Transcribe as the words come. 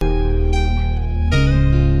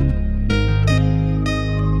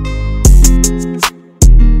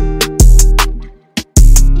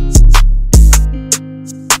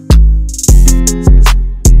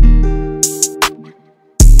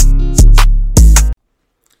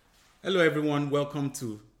Hello, everyone. Welcome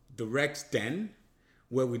to the Rex Den,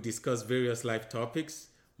 where we discuss various life topics.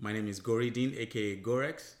 My name is Gori Dean, aka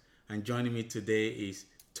Gorex, and joining me today is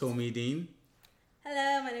Tommy Dean.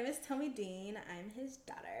 Hello, my name is Tommy Dean. I'm his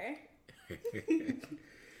daughter.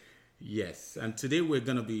 Yes, and today we're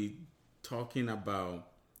going to be talking about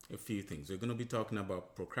a few things. We're going to be talking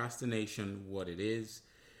about procrastination, what it is,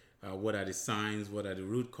 what are the signs, what are the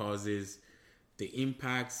root causes, the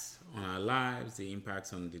impacts on our lives, the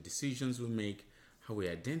impacts on the decisions we make, how we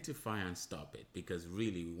identify and stop it, because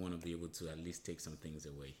really we want to be able to at least take some things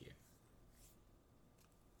away here.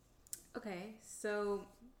 Okay, so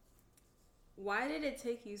why did it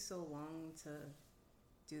take you so long to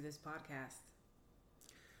do this podcast?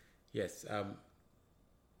 Yes,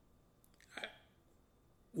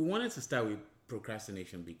 we wanted to start with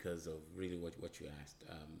procrastination because of really what you asked.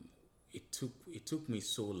 It took me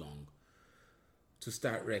so long to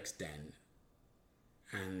start Rex Den,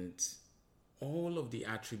 and all of the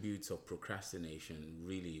attributes of procrastination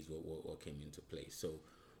really is what came into play. So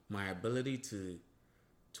my ability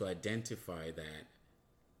to identify that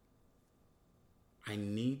I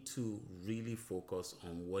need to really focus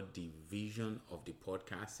on what the vision of the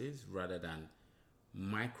podcast is rather than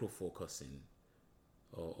micro focusing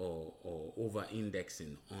or over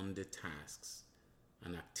indexing on the tasks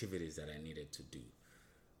and activities that I needed to do.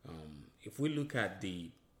 If we look at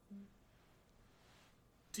the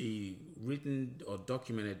written or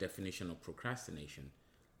documented definition of procrastination,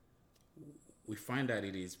 we find that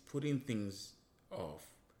it is putting things off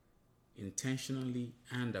intentionally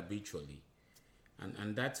and habitually.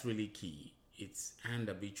 And that's really key. It's and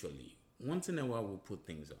habitually. Once in a while, we'll put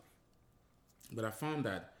things off. But I found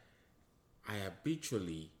that I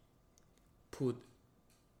habitually put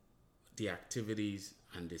the activities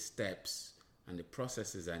and the steps and the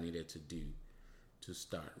processes I needed to do to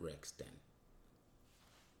start Rex Den.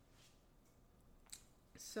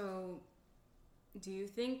 So, do you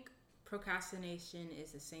think procrastination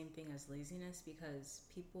is the same thing as laziness? Because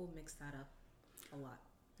people mix that up a lot.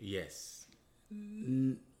 Yes.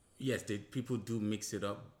 Yes, people do mix it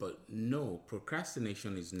up, but no,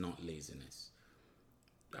 procrastination is not laziness.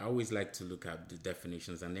 I always like to look at the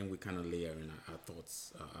definitions and then we kind of layer in our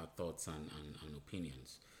thoughts and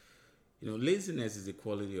opinions. Laziness is the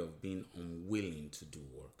quality of being unwilling to do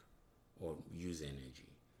work or use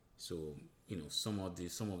energy. So, some of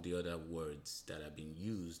the other words that have been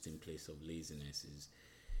used in place of laziness is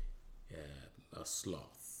a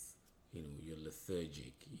sloth. You're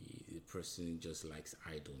lethargic. The person just likes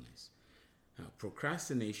idleness.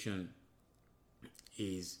 Procrastination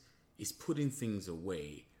is putting things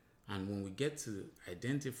away. And when we get to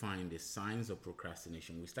identifying the signs of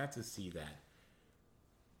procrastination, we start to see that,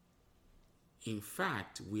 in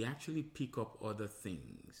fact, we actually pick up other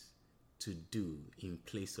things to do in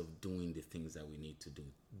place of doing the things that we need to do,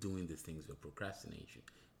 doing the things we're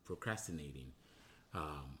procrastinating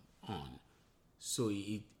on. So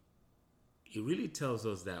it really tells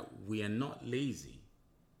us that we are not lazy,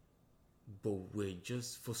 but we're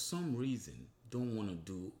just, for some reason, don't want to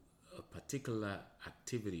do a particular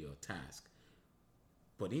activity or task,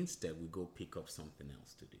 but instead we go pick up something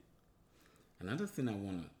else to do. Another thing I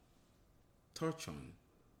want to touch on,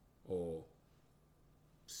 or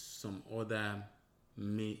some other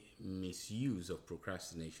misuse of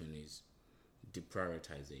procrastination, is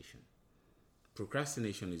deprioritization.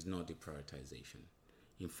 Procrastination is not deprioritization.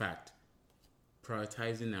 In fact,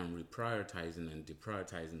 prioritizing and reprioritizing and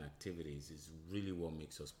deprioritizing activities is really what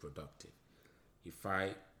makes us productive. If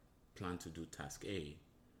I plan to do task A,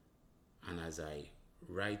 and as I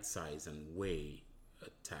right size and weigh a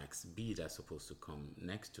task B that's supposed to come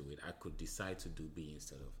next to it, I could decide to do B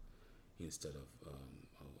instead of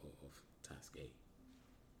task A.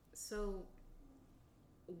 So,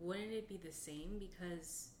 wouldn't it be the same?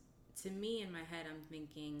 Because to me, in my head, I'm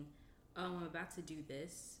thinking, oh, I'm about to do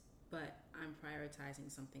this, but I'm prioritizing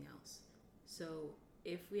something else. So,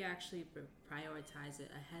 if we actually prioritize it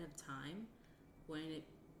ahead of time, wouldn't it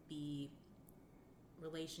be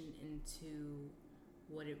relation into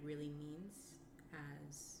what it really means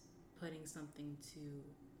as putting something to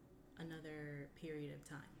another period of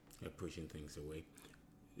time? Pushing things away.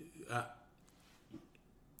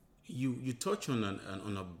 You touch on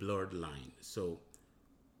a blurred line. So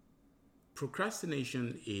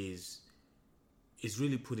procrastination is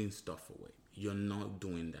really putting stuff away. You're not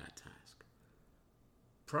doing that task.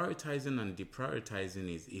 Prioritizing and deprioritizing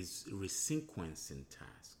is resequencing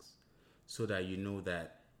tasks so that you know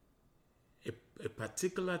that a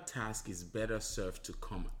particular task is better served to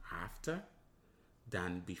come after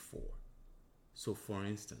than before. So for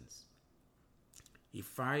instance,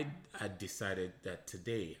 If I had decided that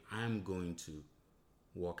today I'm going to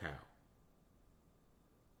work out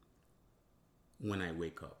when I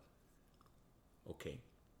wake up, okay,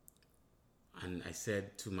 and I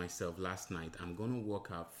said to myself last night, I'm going to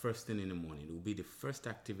work out first thing in the morning. It will be the first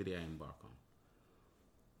activity I embark on.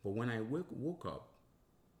 But when I woke up,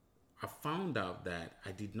 I found out that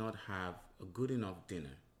I did not have a good enough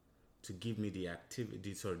dinner to give me the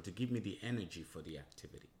to give me the energy for the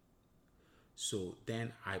activity. So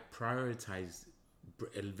then I prioritized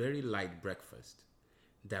a very light breakfast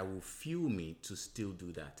that will fuel me to still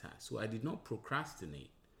do that task. So I did not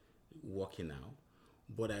procrastinate working out,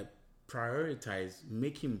 but I prioritized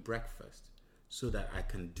making breakfast so that I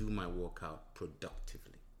can do my workout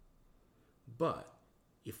productively. But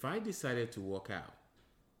if I decided to work out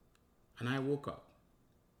and I woke up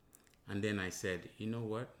and then I said, you know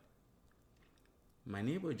what? My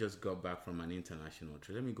neighbor just got back from an international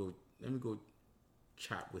trip. Let me go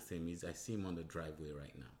chat with him. I see him on the driveway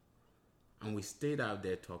right now. And we stayed out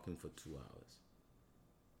there talking for 2 hours.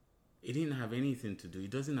 It didn't have anything to do. It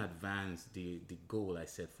doesn't advance the goal I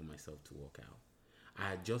set for myself to work out. I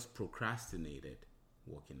had just procrastinated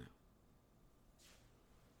working out.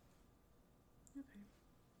 Okay.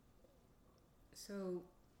 So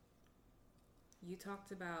you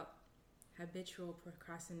talked about habitual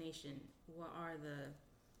procrastination. What are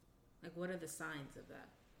the signs of that?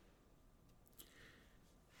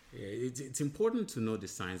 Yeah, it's important to know the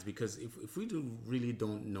signs, because if we really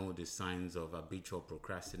don't know the signs of habitual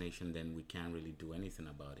procrastination, then we can't really do anything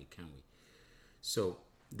about it, can we? So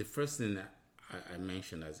the first thing that I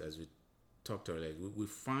mentioned as we talked earlier, we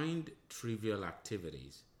find trivial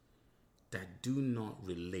activities that do not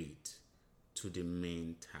relate to the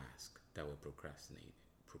main task that we're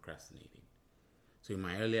procrastinating. So in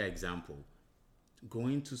my earlier example,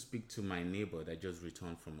 going to speak to my neighbor that just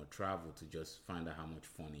returned from a travel to just find out how much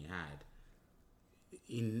fun he had,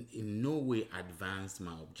 in no way advanced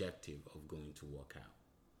my objective of going to work out,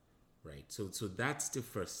 right? So that's the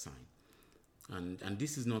first sign. And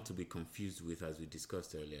this is not to be confused with, as we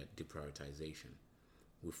discussed earlier, deprioritization.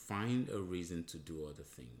 We find a reason to do other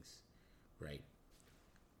things, right?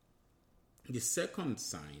 The second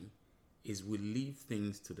sign is we leave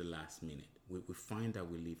things to the last minute. We find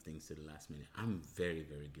that we leave things to the last minute. I'm very,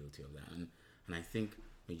 very guilty of that. And I think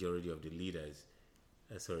majority of the leaders,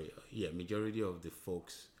 majority of the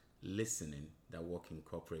folks listening that work in the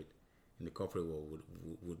corporate world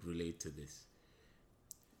would relate to this.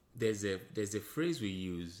 There's a phrase we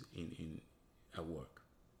use in at work,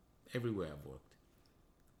 everywhere I've worked.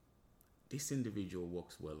 This individual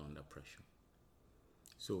works well under pressure.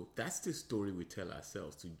 So that's the story we tell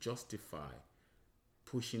ourselves to justify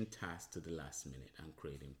pushing tasks to the last minute and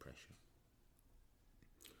creating pressure.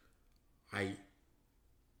 I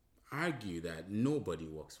argue that nobody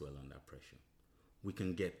works well under pressure. We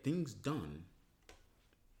can get things done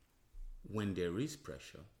when there is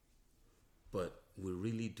pressure, but we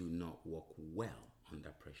really do not work well under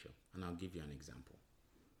pressure. And I'll give you an example.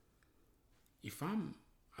 If I'm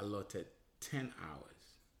allotted 10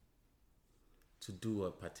 hours to do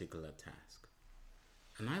a particular task,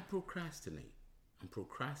 and I procrastinate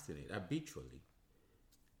habitually,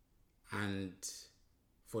 and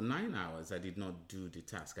for 9 hours I did not do the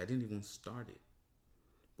task. I didn't even start it.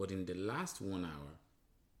 But in the last 1 hour,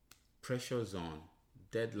 pressure's on,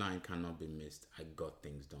 deadline cannot be missed, I got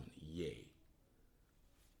things done. Yay.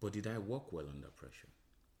 But did I work well under pressure?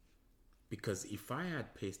 Because if I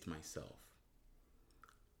had paced myself,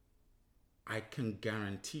 I can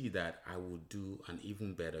guarantee that I would do an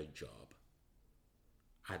even better job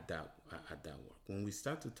at that work. When we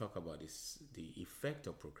start to talk about this, the effect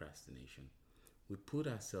of procrastination, we put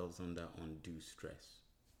ourselves under undue stress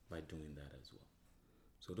by doing that as well.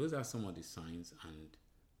 So those are some of the signs, and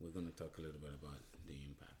we're going to talk a little bit about the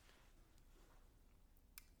impact.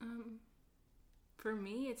 For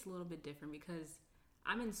me, it's a little bit different because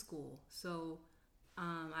I'm in school, so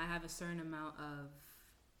I have a certain amount of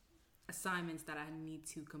assignments that I need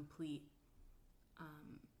to complete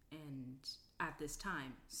and at this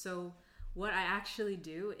time. So what I actually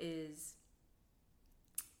do is,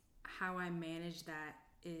 how I manage that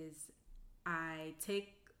is I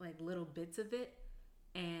take like little bits of it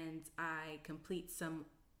and I complete some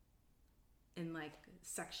in like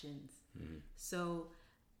sections. Mm-hmm. So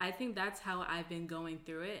I think that's how I've been going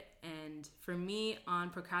through it. And for me, on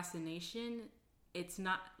procrastination, it's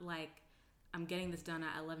not like I'm getting this done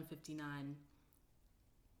at 11:59.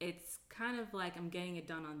 It's kind of like I'm getting it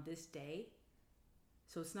done on this day.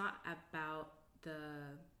 So it's not about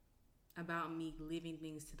me leaving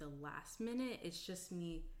things to the last minute. It's just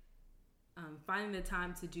me finding the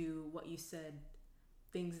time to do what you said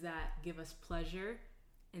things that give us pleasure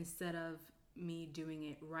instead of me doing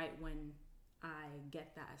it right when I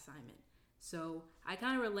get that assignment. So I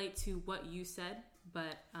kind of relate to what you said,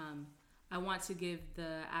 but I want to give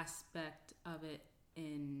the aspect of it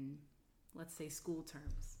in, let's say, school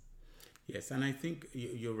terms. Yes, and I think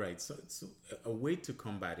you're right. So a way to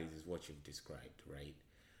combat it is what you've described, right?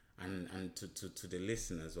 And to the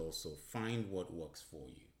listeners also, find what works for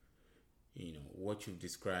you. You know, what you've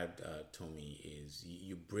described, Tommy, is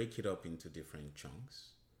you break it up into different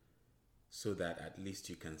chunks so that at least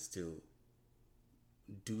you can still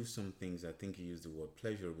do some things. I think you use the word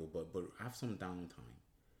pleasurable, but have some downtime.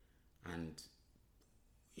 And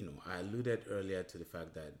you know, I alluded earlier to the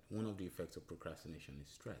fact that one of the effects of procrastination is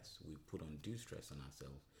stress. We put undue stress on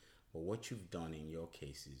ourselves. But what you've done in your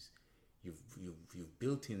case is you've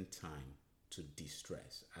built in time to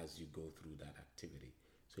de-stress as you go through that activity,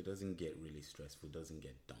 so it doesn't get really stressful, doesn't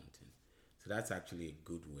get daunting. So that's actually a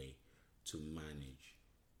good way to manage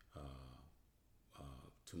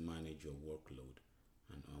your workload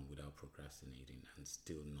and without procrastinating and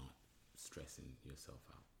still not stressing yourself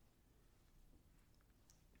out.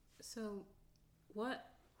 So, what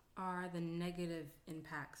are the negative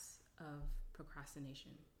impacts of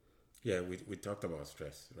procrastination? Yeah, we talked about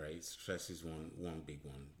stress, right? Stress is one big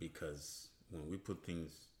one, because when we put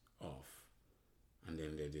things off and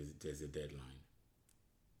then there's a deadline,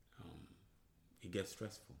 it gets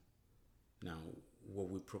stressful. Now, what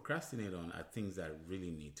we procrastinate on are things that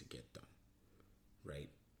really need to get done, right?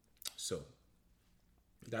 So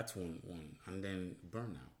that's one, and then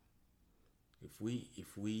burnout. If we,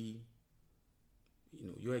 you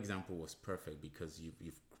know, your example was perfect because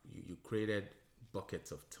you created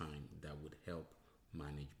buckets of time that would help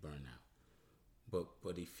manage burnout.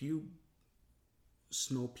 But if you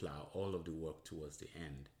snowplow all of the work towards the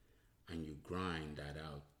end and you grind that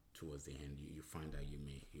out towards the end, you find that you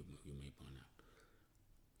may burn out.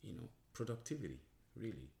 You know, productivity,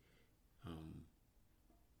 really.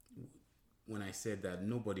 When I said that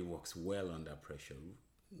nobody works well under pressure,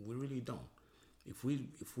 we really don't. If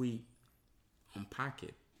we unpack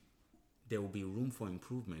it, there will be room for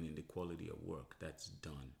improvement in the quality of work that's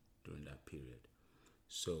done during that period.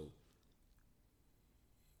 So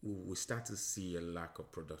we start to see a lack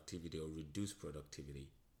of productivity or reduced productivity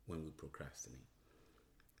when we procrastinate.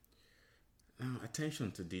 Now,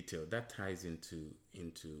 attention to detail, that ties into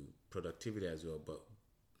productivity as well, but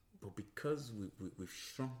because we've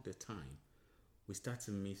shrunk the time, we start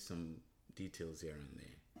to miss some details here and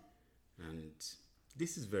there. And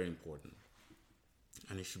this is very important.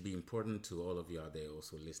 And it should be important to all of you out there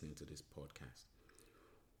also listening to this podcast.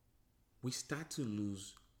 We start to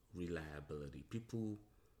lose reliability. People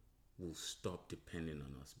will stop depending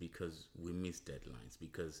on us because we miss deadlines,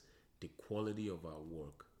 because the quality of our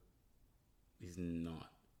work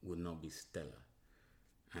will not be stellar.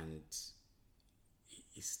 And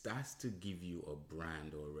it starts to give you a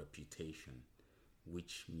brand or a reputation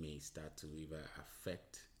which may start to either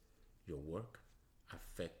affect your work,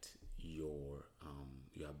 affect your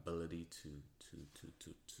ability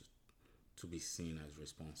to be seen as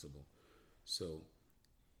responsible. So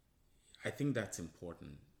I think that's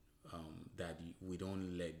important, that we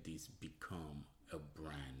don't let this become a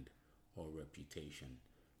brand or reputation,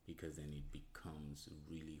 because then it becomes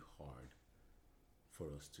really hard for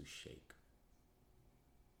us to shake.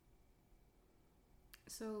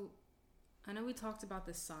 So I know we talked about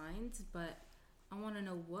the signs, but I want to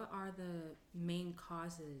know, what are the main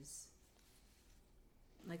causes,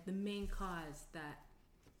 like the main cause that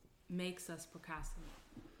makes us procrastinate?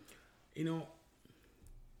 You know,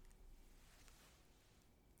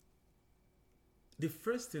 the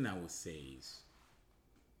first thing I would say is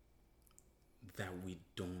that we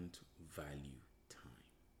don't value time.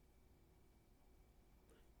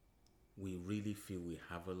 We really feel we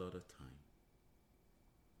have a lot of time,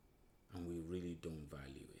 and we really don't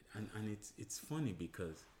value it. And it's funny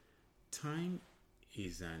because time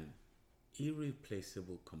is an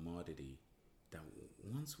irreplaceable commodity that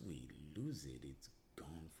once we lose it, it's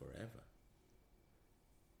gone forever.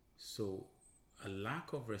 So a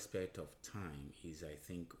lack of respect of time is, I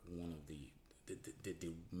think, one of the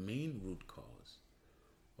main root cause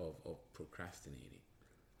of procrastinating.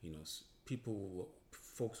 You know,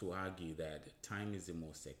 folks will argue that time is the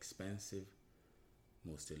most expensive,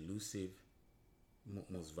 most elusive,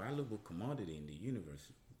 most valuable commodity in the universe,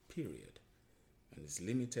 period. And it's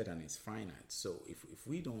limited and it's finite. So if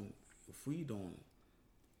we don't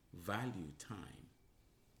value time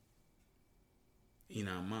in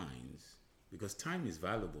our minds, because time is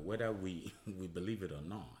valuable, whether we believe it or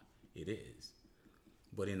not, it is.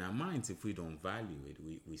 But in our minds, if we don't value it,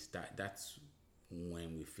 we start. That's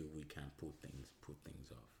when we feel we can put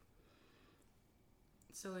things off.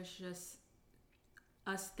 So it's just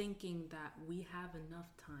us thinking that we have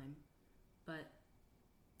enough time, but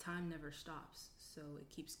time never stops. So it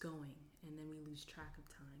keeps going, and then we lose track of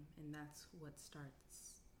time, and that's what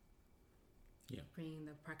starts bringing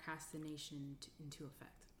the procrastination into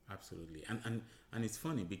effect. Absolutely. And it's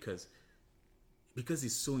funny because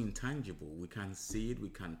it's so intangible. We can't see it, we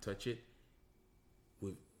can't touch it.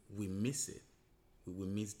 We miss it. We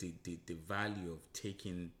miss the value of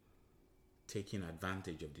taking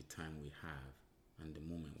advantage of the time we have and the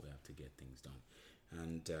moment we have to get things done.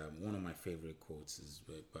 And one of my favorite quotes is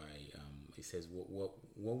by it says, "What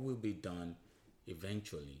will be done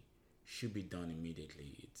eventually should be done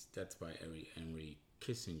immediately." That's by Henry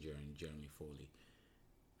Kissinger and Jeremy Foley,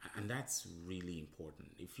 and that's really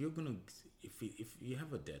important. If you're gonna, if you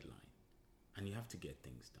have a deadline and you have to get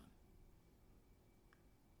things done,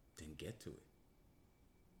 then get to it.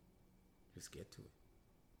 Just get to it.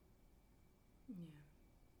 Yeah,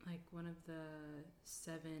 like one of the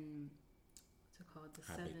seven. What's it called? The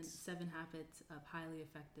Habits. seven habits of highly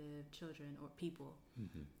effective children or people.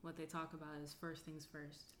 Mm-hmm. What they talk about is first things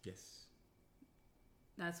first. Yes.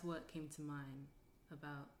 That's what came to mind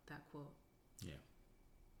about that quote. Yeah.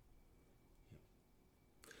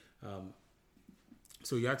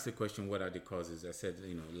 So you asked the question, what are the causes? I said,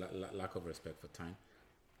 lack of respect for time.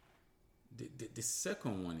 The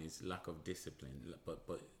second one is lack of discipline, but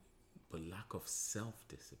lack of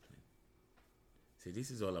self-discipline. See,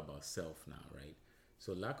 this is all about self now, right?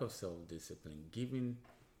 So lack of self-discipline, giving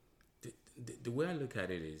the way I look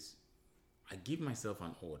at it is, I give myself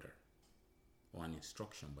an order or an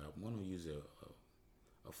instruction, but I'm going to use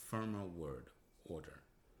a firmer word, order.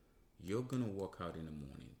 You're going to work out in the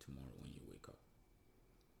morning tomorrow when you wake up.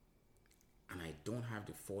 And I don't have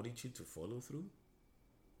the fortitude to follow through.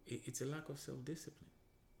 It's a lack of self-discipline.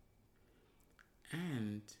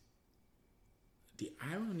 And the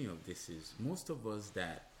irony of this is most of us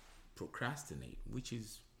that procrastinate, which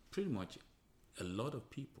is pretty much a lot of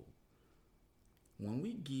people, when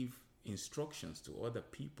we give instructions to other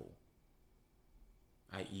people,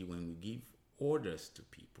 i.e. when we give orders to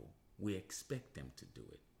people, we expect them to do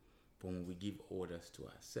it. But when we give orders to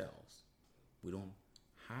ourselves, we don't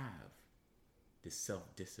have the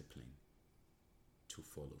self-discipline to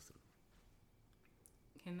follow through.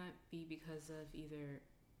 Can that be because of either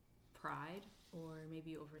pride or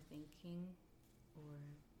maybe overthinking? Or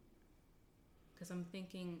because I'm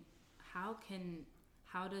thinking, how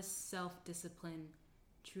does self-discipline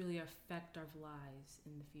truly affect our lives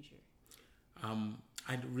in the future?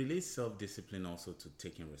 I'd relate self-discipline also to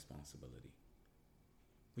taking responsibility,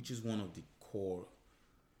 which is one of the core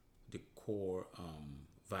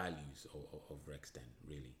values of Rexden,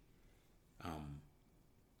 really.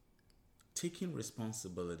 Taking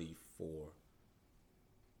responsibility for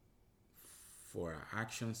our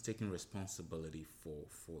actions, taking responsibility for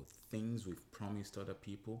things we've promised other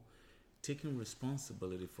people, taking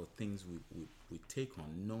responsibility for things we take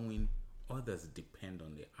on, knowing others depend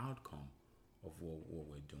on the outcome of what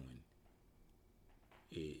we're doing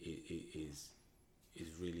is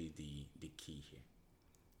really the key here.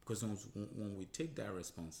 Because when we take that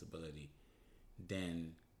responsibility,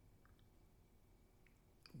 then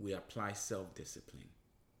we apply self-discipline,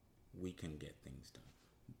 we can get things done.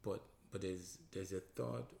 But there's a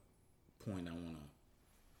third point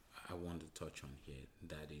I want to touch on here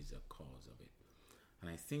that is a cause of it. And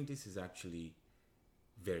I think this is actually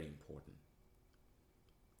very important.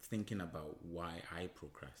 Thinking about why I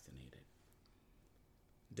procrastinated.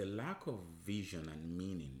 The lack of vision and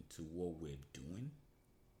meaning to what we're doing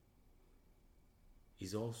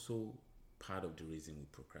is also part of the reason we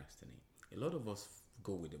procrastinate. A lot of us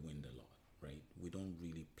go with the wind a lot, right? We don't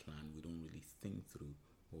really plan, we don't really think through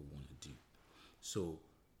what we want to do. So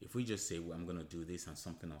if we just say, well, I'm going to do this and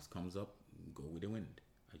something else comes up, go with the wind.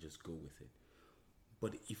 I just go with it.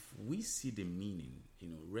 But if we see the meaning,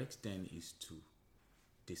 Rexden is to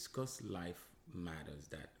discuss life matters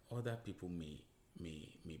that other people may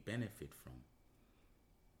benefit from.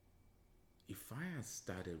 If I had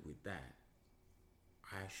started with that,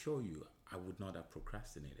 I assure you I would not have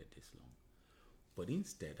procrastinated this long. But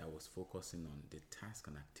instead, I was focusing on the tasks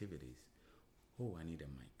and activities. Oh, I need a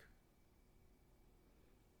mic.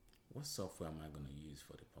 What software am I going to use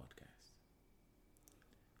for the podcast?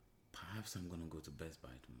 Perhaps I'm going to go to Best Buy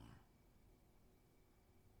tomorrow.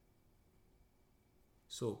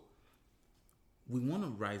 So we want to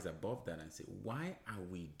rise above that and say, why are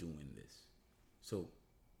we doing this? So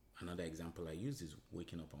another example I use is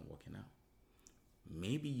waking up and working out.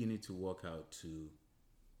 Maybe you need to work out to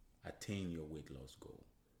attain your weight loss goal,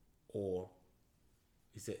 or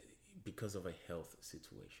It's because of a health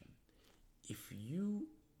situation. If you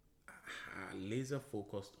are laser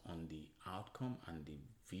focused on the outcome and the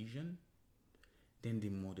vision, then the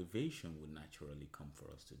motivation would naturally come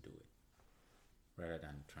for us to do it rather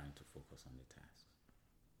than trying to focus on the tasks.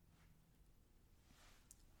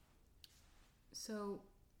 So,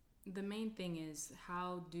 the main thing is,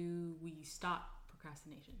 how do we stop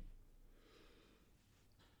procrastination?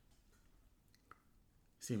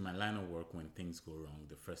 See, in my line of work, when things go wrong,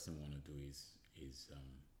 the first thing I want to do is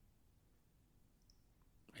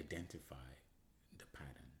identify the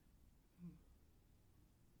pattern.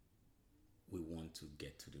 We want to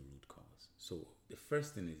get to the root cause. So the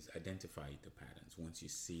first thing is identify the patterns. Once you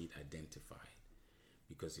see it, identify it.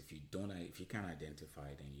 Because if you can't identify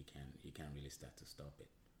it, then you can't really start to stop it,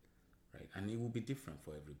 right? And it will be different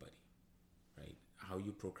for everybody, right? How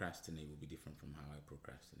you procrastinate will be different from how I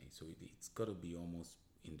procrastinate. So it's got to be almost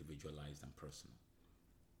individualized and personal.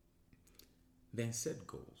 Then set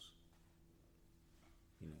goals.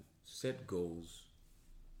 Set goals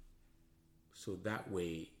so that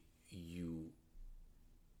way you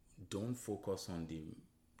don't focus on the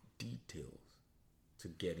details to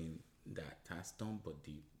getting that task done, but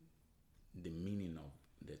the meaning of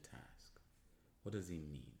the task. What does it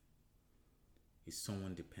mean? Is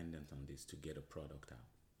someone dependent on this to get a product out,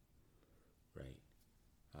 right?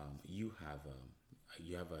 You have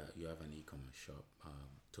an e-commerce shop,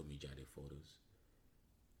 Tomijade Photos.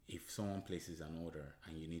 If someone places an order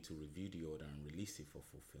and you need to review the order and release it for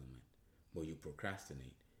fulfillment, but you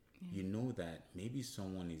procrastinate, you know that maybe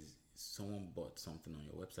someone bought something on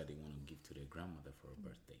your website they want to give to their grandmother for her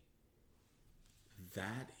birthday.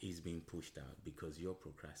 That is being pushed out because you're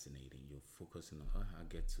procrastinating. You're focusing on, I'll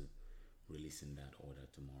get to releasing that order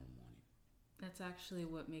tomorrow morning. That's actually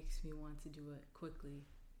what makes me want to do it quickly,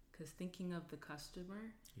 because thinking of the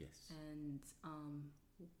customer, yes, and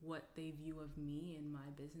what they view of me and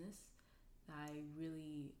my business, I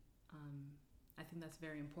really, I think that's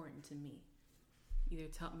very important to me, either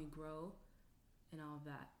to help me grow and all of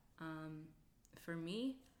that. For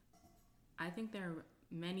me, I think there are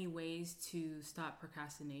many ways to stop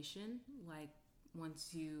procrastination. Like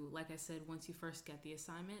once you first get the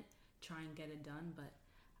assignment, try and get it done, but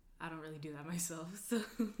I don't really do that myself. So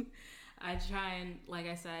I try and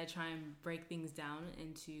break things down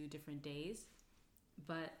into different days.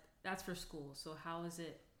 But that's for school. So how is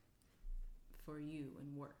it for you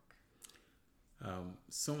in work?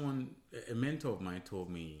 A mentor of mine told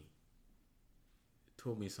me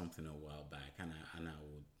something a while back, and I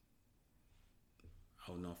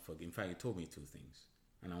will not forget. In fact, he told me two things,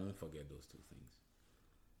 and I won't forget those two things.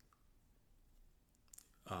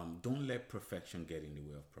 Don't let perfection get in the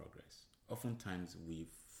way of progress. Oftentimes, we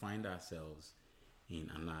find ourselves in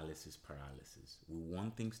analysis paralysis. We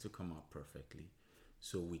want things to come out perfectly,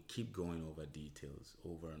 so we keep going over details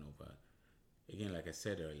over and over. Again, like I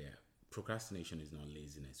said earlier, procrastination is not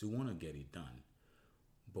laziness. We want to get it done,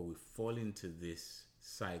 but we fall into this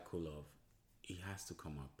cycle of it has to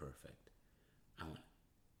come out perfect, and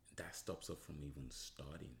that stops us from even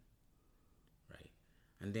starting, right?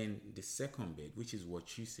 And then the second bit, which is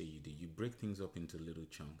what you say you do, you break things up into little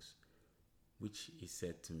chunks, which he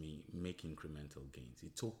said to me, make incremental gains.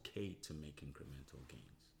 It's okay to make incremental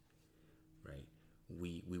gains, right?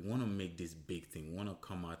 We want to make this big thing. We want to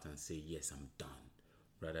come out and say, yes, I'm done,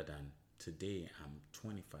 rather than today I'm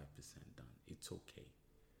 25% done. It's okay.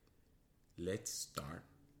 Let's start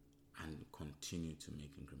and continue to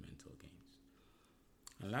make incremental gains.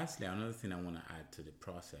 And lastly, another thing I want to add to the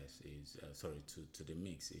process is, to the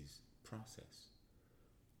mix is process.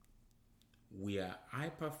 We are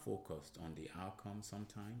hyper-focused on the outcome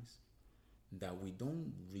sometimes that we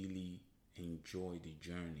don't really enjoy the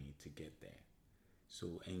journey to get there.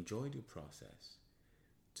 So enjoy the process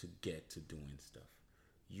to get to doing stuff.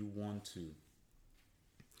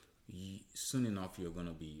 Soon enough you're going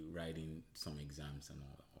to be writing some exams and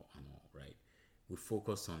all, right? We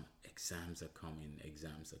focus on exams are coming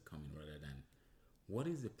rather than what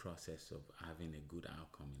is the process of having a good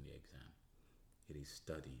outcome in the exam. It is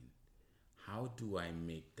studying. How do I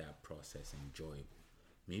make that process enjoyable?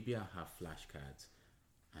 Maybe I'll have flashcards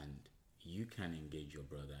and you can engage your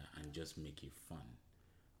brother and just make it fun,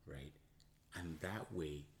 right? And that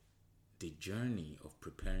way, the journey of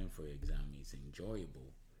preparing for your exam is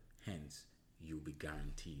enjoyable. Hence, you'll be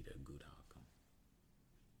guaranteed a good outcome.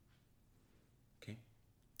 Okay?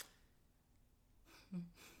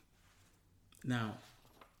 Now,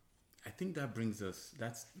 I think that brings us,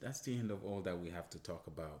 that's the end of all that we have to talk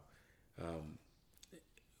about.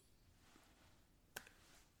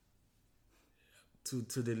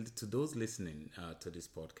 To those listening to this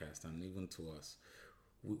podcast and even to us,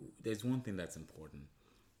 there's one thing that's important.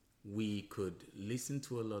 We could listen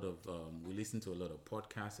to a lot of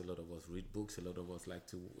podcasts. A lot of us read books. A lot of us like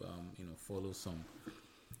to follow some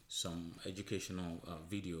educational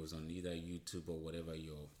videos on either YouTube or whatever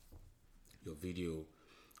your video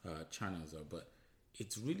channels are. But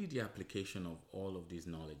it's really the application of all of this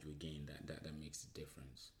knowledge we gain that makes the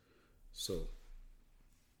difference. So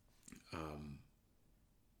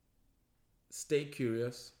stay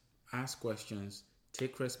curious, ask questions,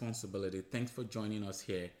 take responsibility. Thanks for joining us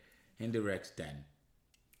here in the Rex Den.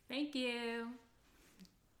 Thank you.